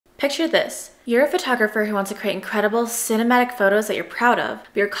Picture this. You're a photographer who wants to create incredible cinematic photos that you're proud of,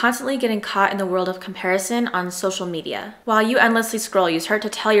 but you're constantly getting caught in the world of comparison on social media. While you endlessly scroll, you start to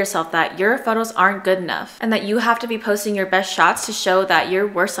tell yourself that your photos aren't good enough and that you have to be posting your best shots to show that you're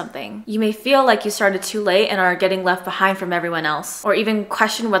worth something. You may feel like you started too late and are getting left behind from everyone else, or even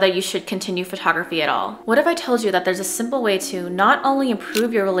question whether you should continue photography at all. What if I told you that there's a simple way to not only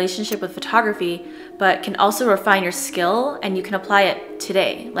improve your relationship with photography, but can also refine your skill and you can apply it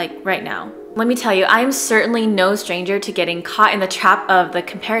today, like right now? Let me tell you, I am certainly no stranger to getting caught in the trap of the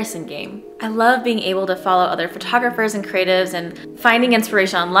comparison game. I love being able to follow other photographers and creatives and finding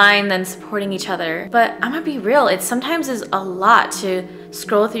inspiration online, then supporting each other. But I'm gonna be real, it sometimes is a lot to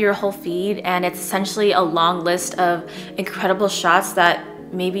scroll through your whole feed and it's essentially a long list of incredible shots that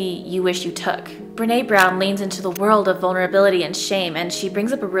maybe you wish you took. Brene Brown leans into the world of vulnerability and shame, and she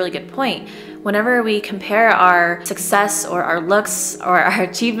brings up a really good point. Whenever we compare our success or our looks or our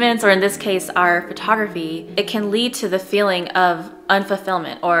achievements, or in this case, our photography, it can lead to the feeling of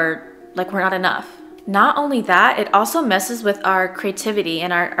unfulfillment or like we're not enough. Not only that, it also messes with our creativity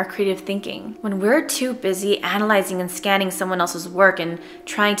and our creative thinking. When we're too busy analyzing and scanning someone else's work and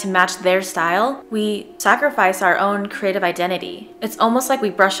trying to match their style, we sacrifice our own creative identity. It's almost like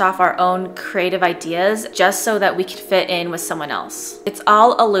we brush off our own creative ideas just so that we can fit in with someone else. It's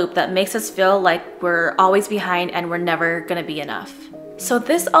all a loop that makes us feel like we're always behind and we're never gonna be enough. So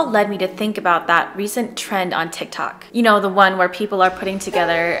this all led me to think about that recent trend on TikTok. You know, the one where people are putting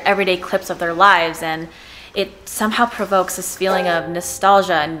together everyday clips of their lives and it somehow provokes this feeling of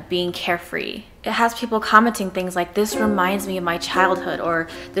nostalgia and being carefree. It has people commenting things like, "This reminds me of my childhood," or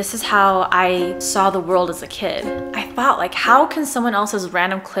 "This is how I saw the world as a kid." I thought, like, how can someone else's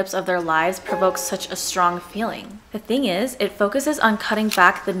random clips of their lives provoke such a strong feeling? The thing is, it focuses on cutting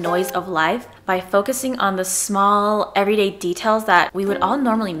back the noise of life by focusing on the small, everyday details that we would all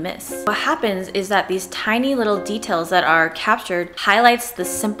normally miss. What happens is that these tiny little details that are captured highlights the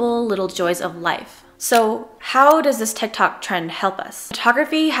simple little joys of life. So how does this TikTok trend help us?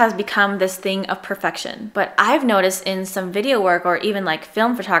 Photography has become this thing of perfection, but I've noticed in some video work or even like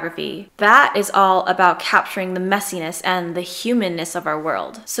film photography, that is all about capturing the messiness and the humanness of our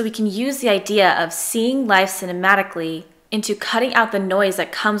world. So we can use the idea of seeing life cinematically into cutting out the noise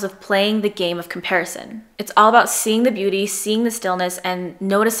that comes with playing the game of comparison. It's all about seeing the beauty, seeing the stillness, and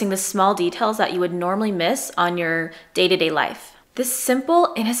noticing the small details that you would normally miss on your day-to-day life. This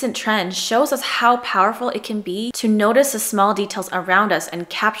simple, innocent trend shows us how powerful it can be to notice the small details around us and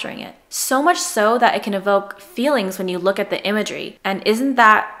capturing it. So much so that it can evoke feelings when you look at the imagery. And isn't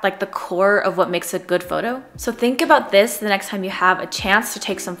that like the core of what makes a good photo? So think about this the next time you have a chance to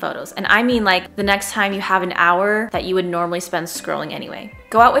take some photos. And I mean like the next time you have an hour that you would normally spend scrolling anyway.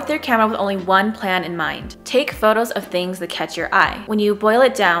 Go out with your camera with only one plan in mind. Take photos of things that catch your eye. When you boil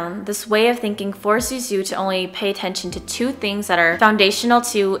it down, this way of thinking forces you to only pay attention to two things that are foundational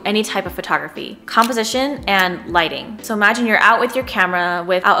to any type of photography: composition and lighting. So imagine you're out with your camera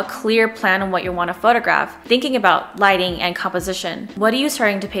without a clear plan on what you want to photograph, thinking about lighting and composition. What are you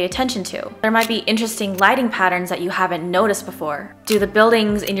starting to pay attention to? There might be interesting lighting patterns that you haven't noticed before. Do the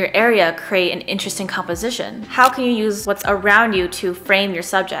buildings in your area create an interesting composition? How can you use what's around you to frame your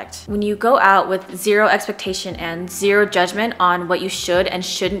subject? When you go out with zero expectation and zero judgment on what you should and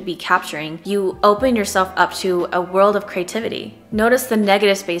shouldn't be capturing, you open yourself up to a world of creativity. Notice the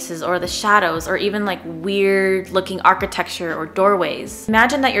negative spaces or the shadows or even like weird looking architecture or doorways.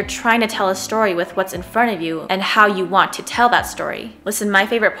 Imagine that you're trying to tell a story with what's in front of you and how you want to tell that story. Listen, my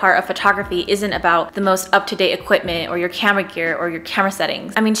favorite part of photography isn't about the most up-to-date equipment or your camera gear or your camera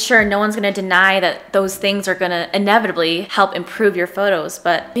settings. I mean, sure, no one's gonna deny that those things are gonna inevitably help improve your photos,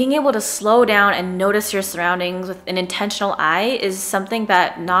 but being able to slow down and notice your surroundings with an intentional eye is something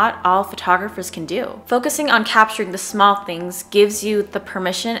that not all photographers can do. Focusing on capturing the small things gives you the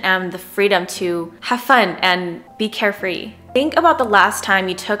permission and the freedom to have fun and be carefree. Think about the last time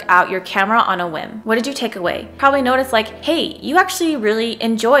you took out your camera on a whim. What did you take away? Probably noticed like, hey, you actually really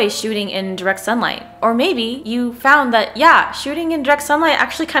enjoy shooting in direct sunlight. Or maybe you found that, yeah, shooting in direct sunlight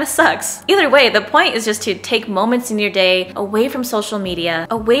actually kind of sucks. Either way, the point is just to take moments in your day away from social media,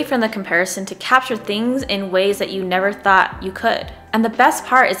 away from the comparison, to capture things in ways that you never thought you could. And the best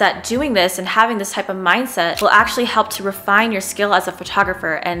part is that doing this and having this type of mindset will actually help to refine your skill as a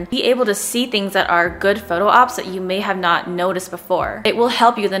photographer and be able to see things that are good photo ops that you may have not noticed before. It will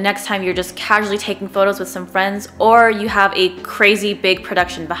help you the next time you're just casually taking photos with some friends or you have a crazy big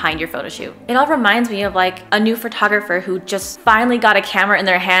production behind your photo shoot. It all reminds me of like a new photographer who just finally got a camera in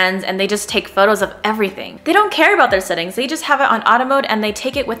their hands and they just take photos of everything. They don't care about their settings, they just have it on auto mode and they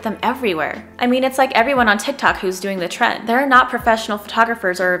take it with them everywhere. I mean, it's like everyone on TikTok who's doing the trend. They're not professional professional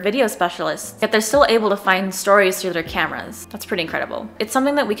photographers or video specialists, yet they're still able to find stories through their cameras. That's pretty incredible. It's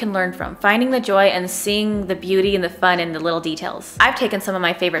something that we can learn from, finding the joy and seeing the beauty and the fun in the little details. I've taken some of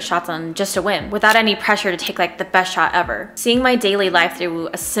my favorite shots on just a whim, without any pressure to take like the best shot ever. Seeing my daily life through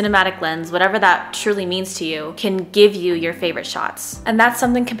a cinematic lens, whatever that truly means to you, can give you your favorite shots. And that's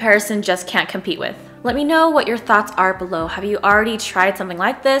something comparison just can't compete with. Let me know what your thoughts are below. Have you already tried something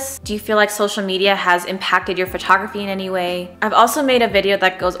like this? Do you feel like social media has impacted your photography in any way? I've also made a video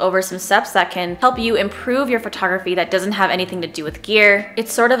that goes over some steps that can help you improve your photography that doesn't have anything to do with gear.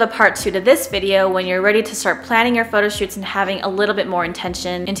 It's sort of a part 2 to this video when you're ready to start planning your photo shoots and having a little bit more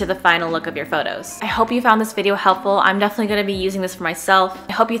intention into the final look of your photos. I hope you found this video helpful. I'm definitely going to be using this for myself.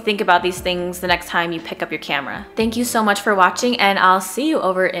 I hope you think about these things the next time you pick up your camera. Thank you so much for watching, and I'll see you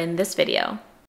over in this video.